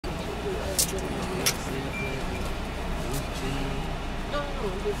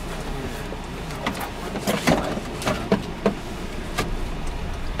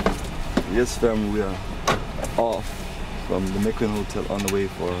Yes, fam, we are off from the Miklin Hotel on the way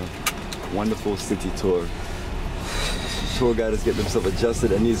for a wonderful city tour. Tour guide is getting himself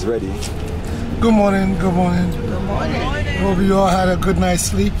adjusted and he's ready. Good morning, good morning. Good morning. Hope you all had a good night's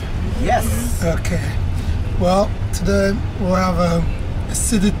sleep. Yes. Okay. Well, today we'll have a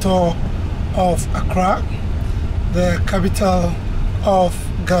city tour of Accra, the capital of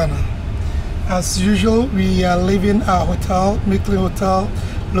Ghana. As usual, we are leaving our hotel, Miklin Hotel,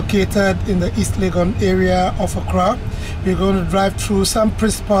 located in the East Legon area of Accra. We're going to drive through some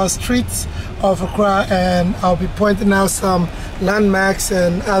principal streets of Accra and I'll be pointing out some landmarks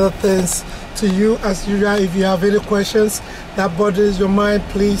and other things to you. As usual, if you have any questions that bothers your mind,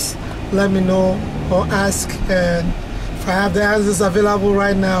 please let me know or ask, and if I have the answers available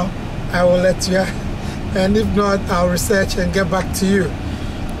right now, I will let you, and if not, I'll research and get back to you.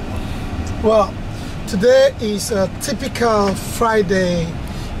 Well, today is a typical Friday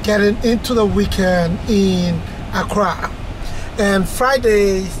getting into the weekend in Accra, and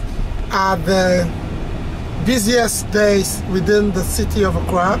Fridays are the busiest days within the city of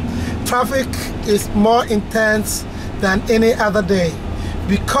Accra. Traffic is more intense than any other day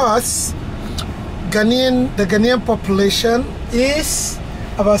because the Ghanaian population is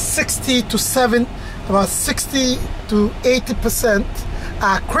about 60 to 80%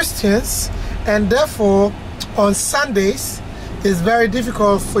 are Christians, and therefore on Sundays it's very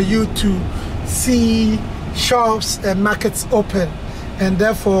difficult for you to see shops and markets open, and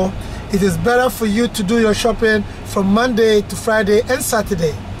therefore it is better for you to do your shopping from Monday to Friday and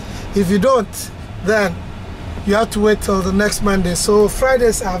Saturday. If you don't, then you have to wait till the next Monday. So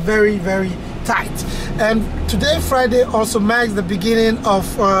Fridays are very, very tight. And today, Friday, also marks the beginning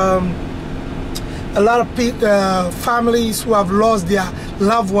of a lot of families who have lost their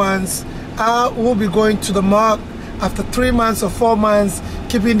loved ones will be going to the morgue after 3 months or 4 months,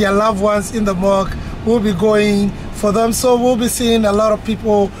 keeping their loved ones in the morgue. We'll be going for them. So we'll be seeing a lot of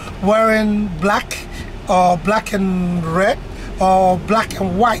people wearing black or black and red or black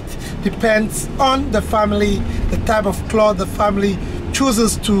and white. Depends on the family, the type of cloth the family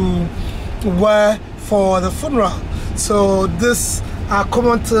chooses to wear for the funeral. So these are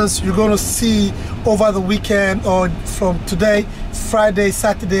common things you're going to see over the weekend, or from today, Friday,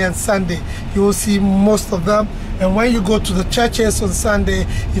 Saturday and Sunday. You will see most of them. And when you go to the churches on Sunday,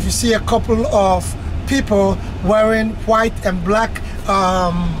 if you see a couple of people wearing white and black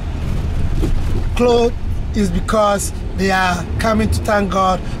clothes, is because they are coming to thank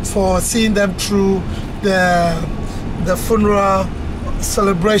God for seeing them through the funeral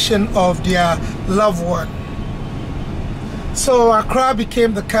celebration of their loved one. So Accra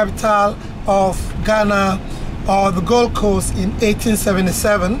became the capital of Ghana, or the Gold Coast, in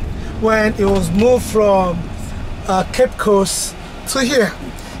 1877 when it was moved from Cape Coast to here.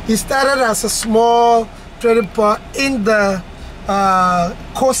 It started as a small trading port in the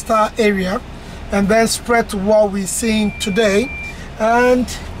coastal area, and then spread to what we're seeing today. And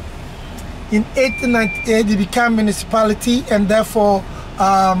in 1898 it became municipality, and therefore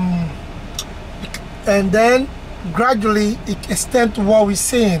and then gradually it extended to what we're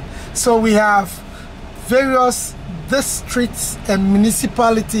seeing. So we have various districts and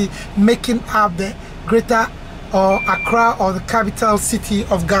municipality making up the greater Accra, or the capital city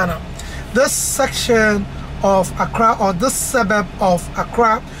of Ghana. This section of Accra, or this suburb of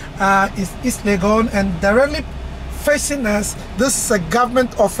Accra, is East Legon, and directly facing us, this is a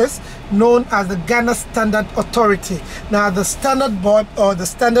government office known as the Ghana Standard Authority. Now the Standard Board, or the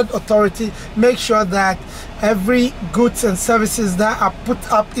Standard Authority, makes sure that every goods and services that are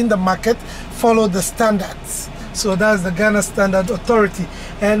put up in the market follow the standards. So that's the Ghana Standard Authority.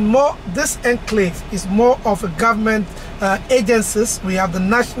 And more, this enclave is more of a government agencies. We have the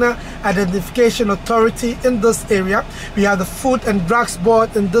National Identification Authority in this area. We have the Food and Drugs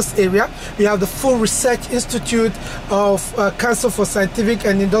Board in this area. We have the Food Research Institute of Council for Scientific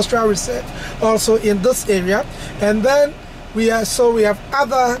and Industrial Research also in this area. And then we have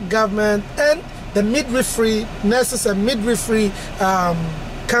other government, and the midwifery, nurses and midwifery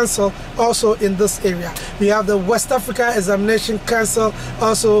Council also in this area. We have the West Africa Examination Council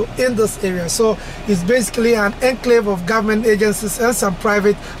also in this area. So it's basically an enclave of government agencies and some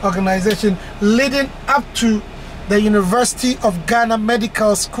private organizations leading up to the University of Ghana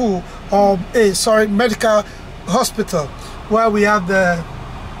Medical School, or Medical Hospital, where we have the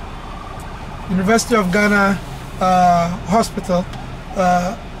University of Ghana Hospital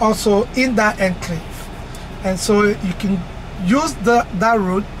also in that enclave. And so you can use that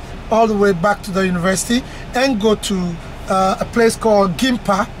route all the way back to the university and go to a place called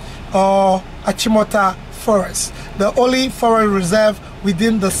Gimpa or Achimota Forest, the only forest reserve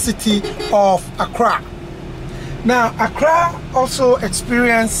within the city of Accra. Now, Accra also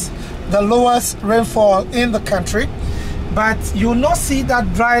experienced the lowest rainfall in the country, but you will not see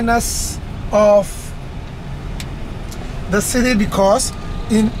that dryness of the city because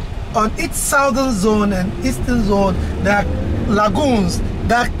on its southern zone and eastern zone there are lagoons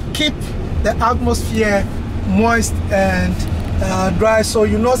that keep the atmosphere moist and dry, so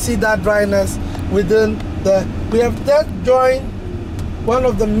you not see that dryness within the. We have just joined one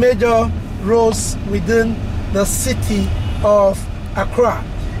of the major roads within the city of Accra,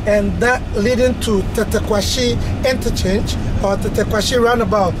 and that leading to Tetekwashi interchange or Tetekwashi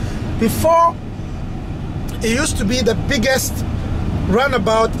roundabout. Before, it used to be the biggest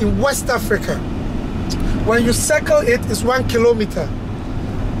roundabout in West Africa. When you circle it, it's 1 kilometer,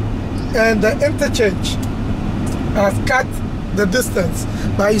 and the interchange has cut the distance,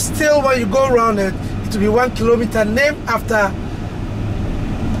 but still when you go around it, it will be 1 kilometer, named after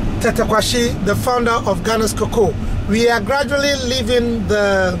Tetekwashi, the founder of Ghana's cocoa. We are gradually leaving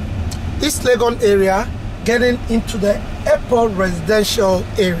the East Legon area, getting into the airport residential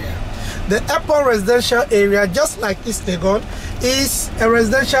area. The airport residential area, just like East Legon, is a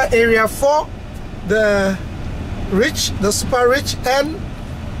residential area for the rich, the super rich, and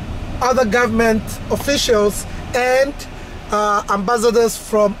other government officials and ambassadors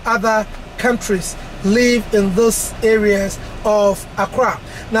from other countries live in these areas of Accra.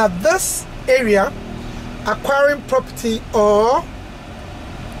 Now, this area, acquiring property or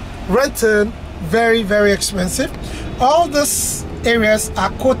renting, very, very expensive. All these areas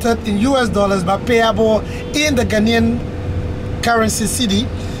are quoted in US dollars but payable in the Ghanaian currency cedi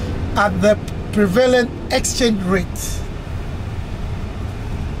at the prevailing exchange rate.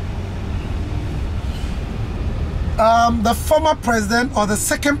 The former president or the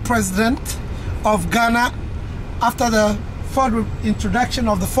second president of Ghana after the introduction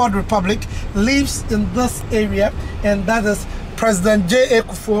of the Fourth Republic lives in this area, and that is President J.A.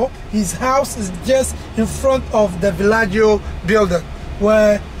 Kufuor. His house is just in front of the Villaggio building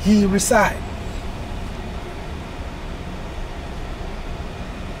where he resides.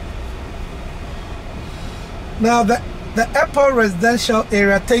 Now, the airport residential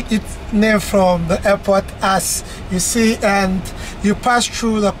area take its name from the airport, as you see, and you pass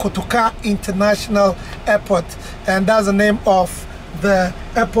through the Kotoka International Airport, and that's the name of the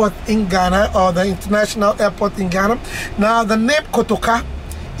airport in Ghana, or the international airport in Ghana. Now, the name Kotoka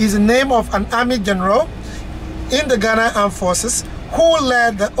is the name of an army general in the Ghana Armed Forces who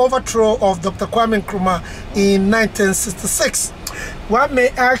led the overthrow of Dr. Kwame Nkrumah in 1966. One may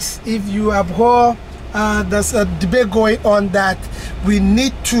ask if you abhor. There's a debate going on that we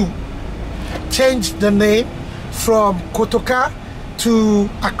need to change the name from Kotoka to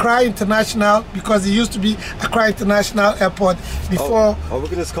Accra International, because it used to be Accra International Airport before. Or we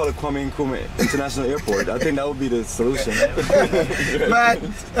could just call it Kwame Nkrumah International Airport. I think that would be the solution. But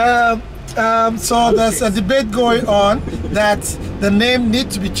so there's a debate going on that the name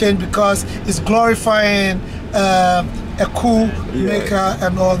needs to be changed because it's glorifying a coup maker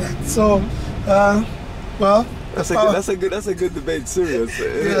and all that. So. Well, that's a good debate. Serious.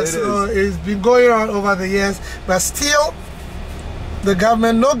 It's been going on over the years, but still, no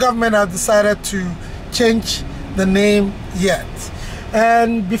government has decided to change the name yet.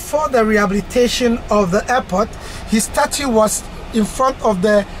 And before the rehabilitation of the airport, his statue was in front of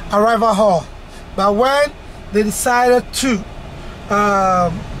the arrival hall. But when they decided to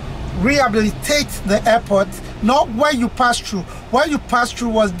rehabilitate the airport, not where you pass through. Where you pass through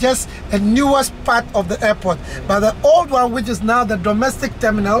was just a newest part of the airport, but the old one, which is now the domestic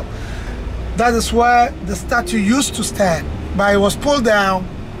terminal, that is where the statue used to stand, but it was pulled down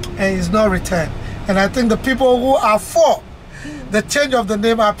and is not returned. And I think the people who are for the change of the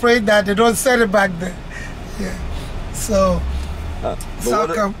name are praying that they don't send it back there. Yeah. So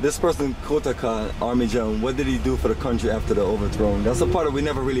this person, Kotoka Army General, what did he do for the country after the overthrow? That's the part that we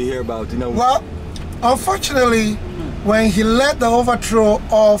never really hear about, you know. Well, unfortunately, when he led the overthrow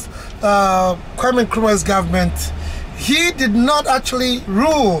of Kwame Nkrumah's government, he did not actually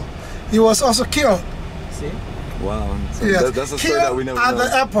rule. He was also killed. See? Wow. So yes. That's a story that we never know. At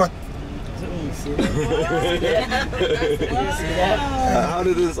the airport. How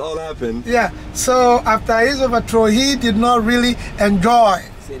did this all happen? Yeah. So after his overthrow, he did not really enjoy.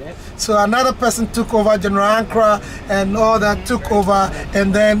 So another person took over, General Ankara, and all that took over,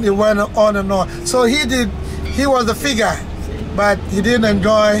 and then it went on and on. So he was the figure, but he didn't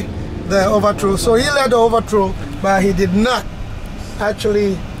enjoy the overthrow. So he led the overthrow, but he did not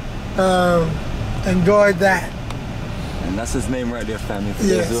actually enjoyed that. And that's his name right there, family. For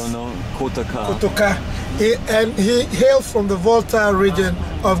Yes. those who don't know, Kotaka. Kotoka. And he hailed from the Volta region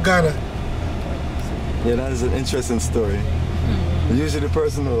of Ghana. Yeah, that is an interesting story. Usually the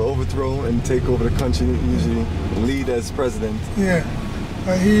person who will overthrow and take over the country usually lead as president. Yeah,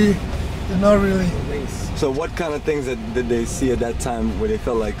 but he did not really. So what kind of things did they see at that time where they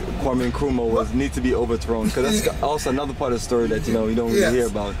felt like Kwame Nkrumah need to be overthrown? Because that's also another part of the story that you don't really hear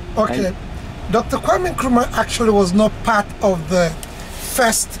about. Okay, And Dr. Kwame Nkrumah actually was not part of the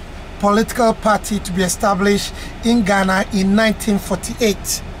first political party to be established in Ghana in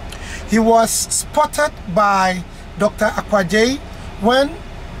 1948. He was spotted by Dr. Akwaje when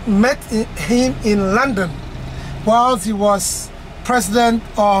met him in London whilst he was president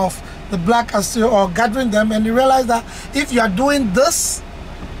of the Black Association, or gathering them, and he realized that if you are doing this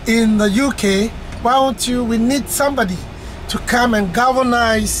in the UK, why don't we need somebody to come and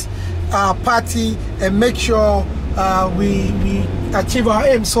galvanize our party and make sure we achieve our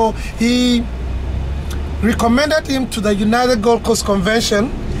aim. So he recommended him to the United Gold Coast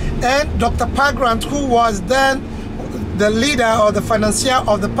Convention, and Dr. Pagrant, who was then the leader or the financier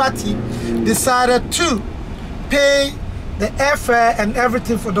of the party, decided to pay the airfare and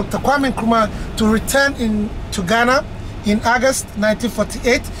everything for Dr. Kwame Nkrumah to return to Ghana in August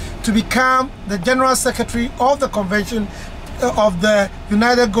 1948 to become the General Secretary of the convention of the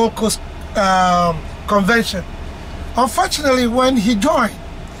United Gold Coast Convention. Unfortunately, when he joined,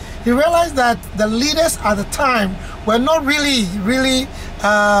 he realized that the leaders at the time were not really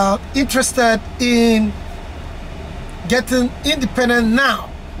interested in getting independent now,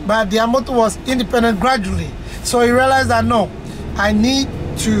 but their motto was independent gradually. So he realized that no, I need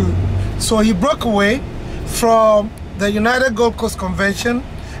to. So he broke away from the United Gold Coast Convention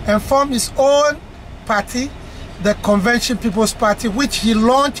and formed his own party, the Convention People's Party, which he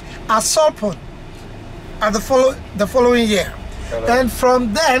launched at Sorpon at the following year. And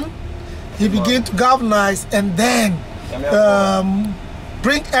from then, he began to galvanize and then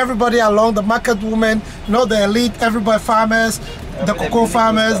bring everybody along, the market women, the elite, everybody, farmers, the cocoa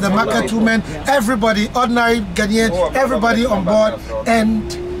farmers, the market women, everybody, ordinary Ghanaian, everybody on board,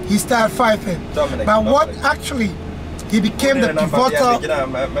 and he started fighting. But what actually, he became the pivotal.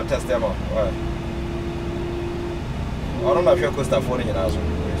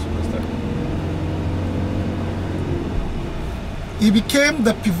 He became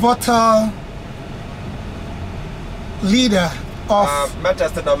the pivotal leader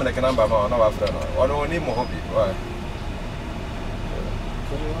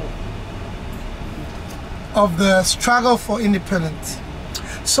of the struggle for independence.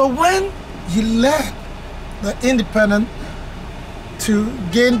 So when he led the independence to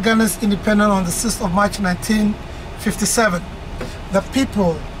gain Ghana's independence on the 6th of March 1957, the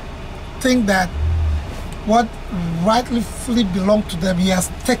people think that what rightfully belonged to them, he has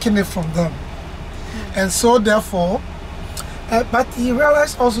taken it from them. And so therefore, but he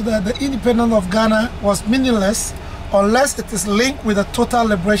realized also that the independence of Ghana was meaningless unless it is linked with the total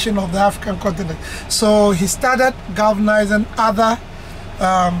liberation of the African continent. So he started galvanizing other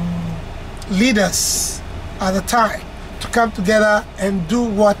leaders at the time to come together and do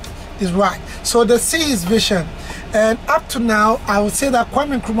what is right. So they see his vision. And up to now, I would say that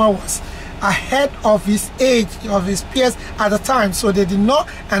Kwame Nkrumah was ahead of his age, of his peers at the time. So they did not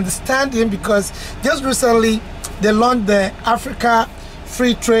understand him because just recently they launched the Africa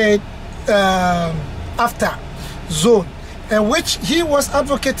Free Trade AfTA zone, in which he was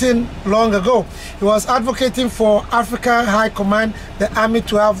advocating long ago. He was advocating for Africa High Command, the army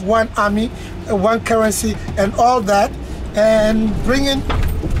to have one army, one currency and all that, and bringing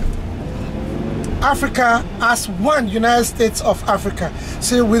Africa as one United States of Africa.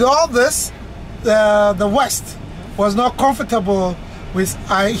 So with all this, the West was not comfortable with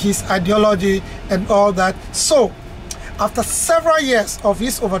his ideology and all that. So after several years of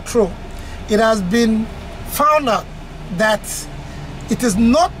his overthrow, it has been found out that it is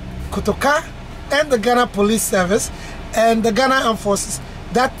not Kotoka and the Ghana Police Service and the Ghana Armed Forces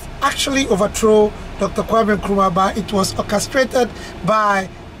that actually overthrew Dr. Kwame Nkrumah, but it was orchestrated by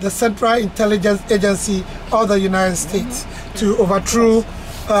the Central Intelligence Agency of the United States to overthrow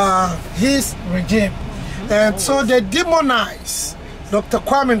his regime. And so they demonize Dr.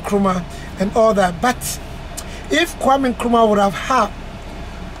 Kwame Nkrumah and all that. But if Kwame Nkrumah would have had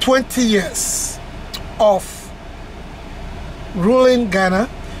 20 years of ruling Ghana,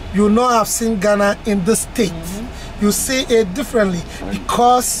 you will not have seen Ghana in this state. You see it differently,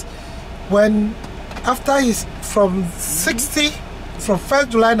 because when after his from 1st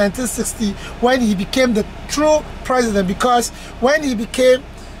July 1960, when he became the true president, because when he became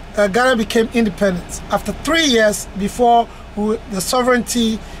Ghana became independent after 3 years before the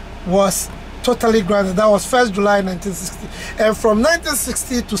sovereignty was totally granted. That was 1st July 1960. And from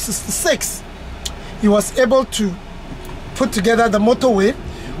 1960 to 66, he was able to put together the motorway,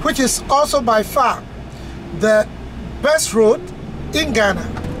 which is also by far the best road in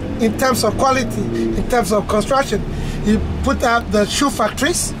Ghana in terms of quality, in terms of construction. He put up the shoe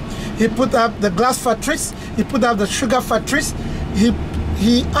factories, he put up the glass factories, he put up the sugar factories. He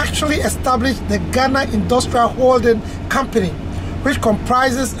actually established the Ghana Industrial Holding Company, which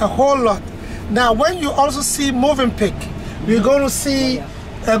comprises a whole lot. Now, when you also see Movenpick, we're going to see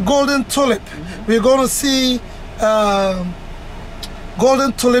a Golden Tulip. We're going to see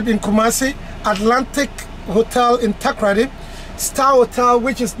Golden Tulip in Kumasi, Atlantic Hotel in Takoradi, Star Hotel,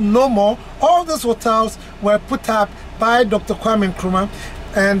 which is no more. All those hotels were put up by Dr. Kwame Nkrumah,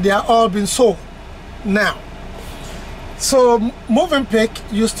 and they are all being sold now. So Movenpick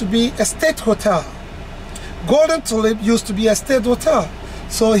used to be a state hotel. Golden Tulip used to be a state hotel.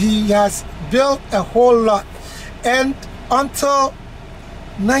 So he has built a whole lot. And until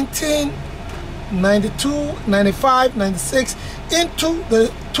 1992, 95, 96, into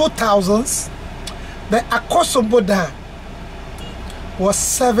the 2000s, the Akosombo Dam was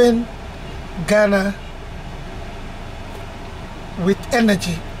serving Ghana with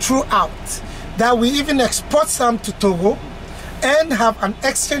energy throughout. That we even export some to Togo and have an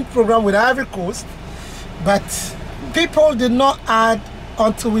exchange program with Ivory Coast, but people did not add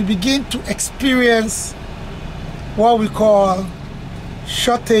until we begin to experience what we call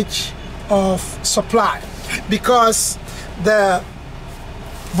shortage of supply, because the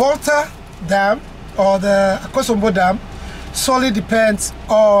Volta Dam or the Akosombo Dam solely depends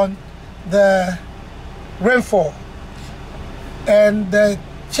on the rainfall, and the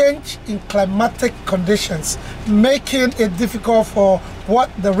change in climatic conditions making it difficult for what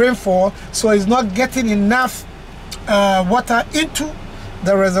the rainfall, so it's not getting enough water into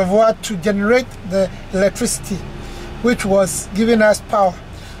the reservoir to generate the electricity which was giving us power.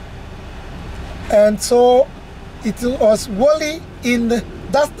 And so it was only in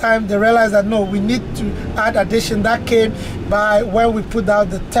that time they realized that no, we need to add addition. That came by when we put out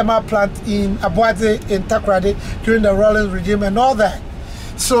the thermal plant in Abuadze in Takoradi during the Rawlings regime and all that.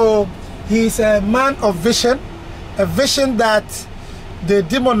 So he's a man of vision, a vision that they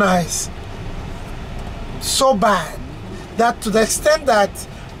demonize so bad that to the extent that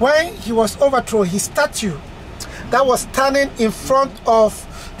when he was overthrown, his statue that was standing in front of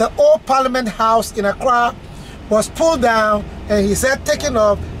the old Parliament House in Accra was pulled down, and his head taken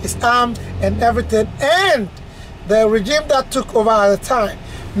off, his arm and everything. And the regime that took over at the time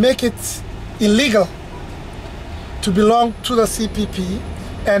make it illegal to belong to the CPP,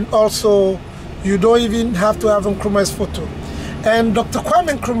 and also you don't even have to have Nkrumah's photo. And Dr.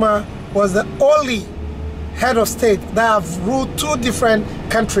 Kwame Nkrumah was the only head of state that have ruled two different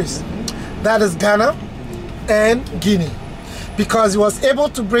countries, that is Ghana and Guinea, because he was able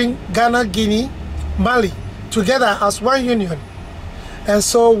to bring Ghana, Guinea, Mali together as one union. And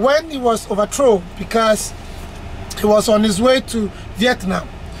so when he was overthrown, because he was on his way to Vietnam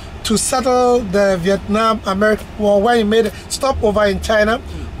to settle the Vietnam-American War, when he made a stopover in China,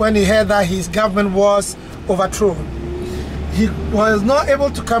 when he heard that his government was overthrown, he was not able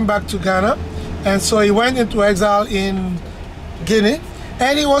to come back to Ghana, and so he went into exile in Guinea,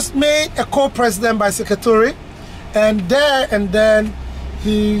 and he was made a co-president by Secretary, and then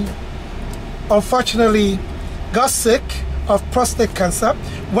he unfortunately got sick of prostate cancer,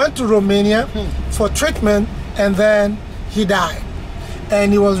 went to Romania for treatment, and then he died.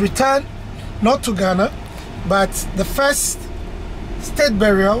 And he was returned not to Ghana, but the first state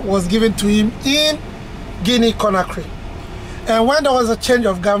burial was given to him in Guinea Conakry. And when there was a change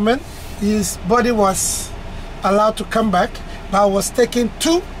of government, his body was allowed to come back, but was taken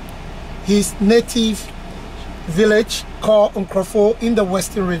to his native village called Nkrofo in the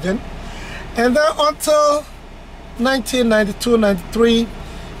Western region. And then until 1992, 93,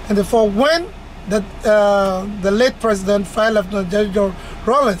 and therefore when the late President, Fire Lieutenant General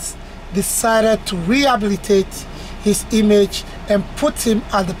Rawlings, decided to rehabilitate his image and put him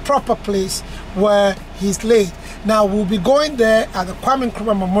at the proper place where he's laid. Now we'll be going there at the Kwame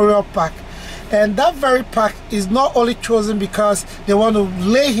Nkrumah Memorial Park, and that very park is not only chosen because they want to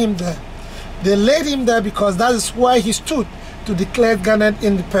lay him there. They laid him there because that is where he stood to declare Ghana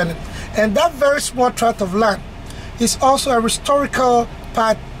independent. And that very small tract of land is also a historical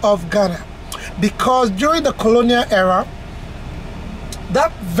part of Ghana, because during the colonial era,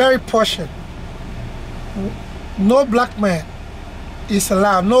 that very portion, no black man is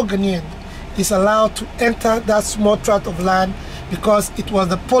allowed, no Ghanaian is allowed to enter that small tract of land, because it was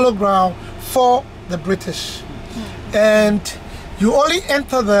the polo ground for the British. And you only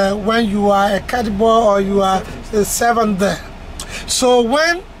enter there when you are a cadiboy or you are a servant there. So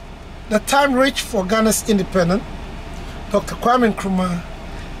when the time reached for Ghana's independence, Dr. Kwame Nkrumah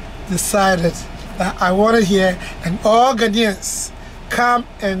decided that I want to hear and all Ghanaians come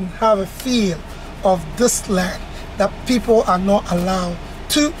and have a feel of this land, that people are not allowed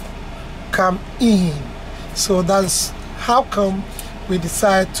to come in. So that's how come we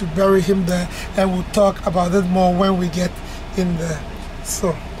decided to bury him there, and we'll talk about it more when we get in there.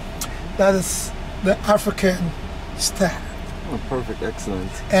 So that is the African star. Oh, perfect,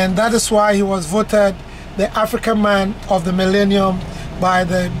 excellent. And that is why he was voted the African Man of the Millennium by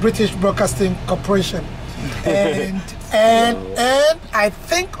the British Broadcasting Corporation. And I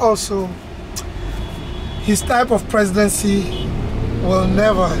think also his type of presidency will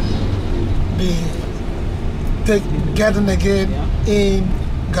never be getting again in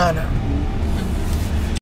Ghana.